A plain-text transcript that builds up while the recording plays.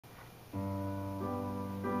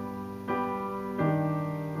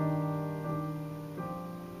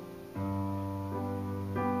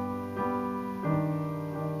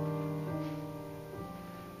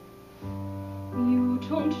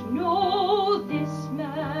don't know this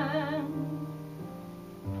man.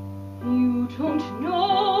 You don't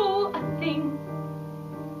know a thing.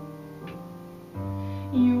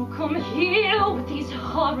 You come here with these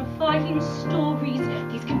horrifying stories,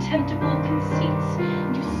 these contemptible conceits,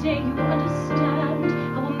 and you say you understand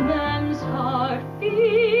how a man's heart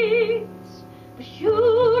beats, but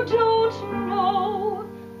you don't know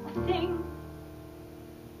a thing.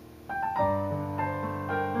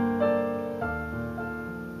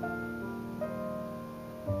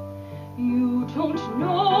 You don't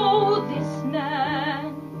know this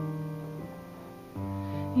man.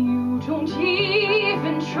 You don't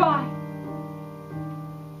even try.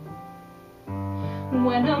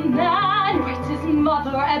 When a man writes his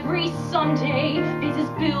mother every Sunday, pays his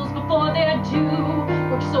bills before they're due,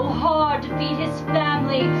 works so hard to feed his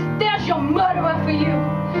family, there's your murderer for you.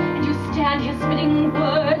 And you stand here spitting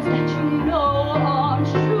words that you know aren't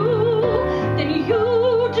true. Then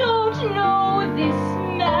you don't know this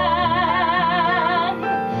man.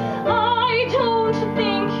 I don't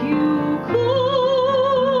think you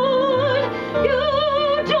could. You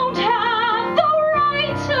don't have the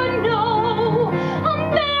right to know a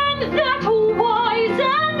man that wise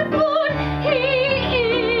and good. He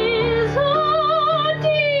is a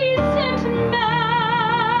decent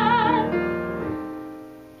man.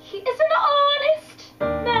 He is an honest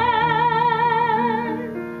man.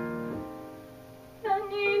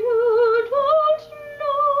 And you don't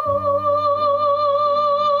know.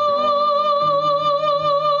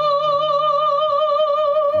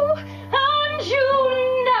 And you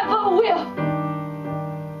never will.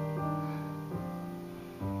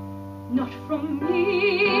 Not from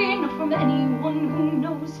me, not from anyone who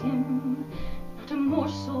knows him. Not a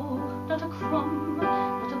morsel, not a crumb,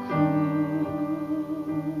 not a clue.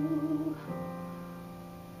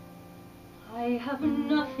 I have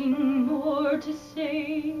nothing more to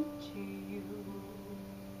say to you.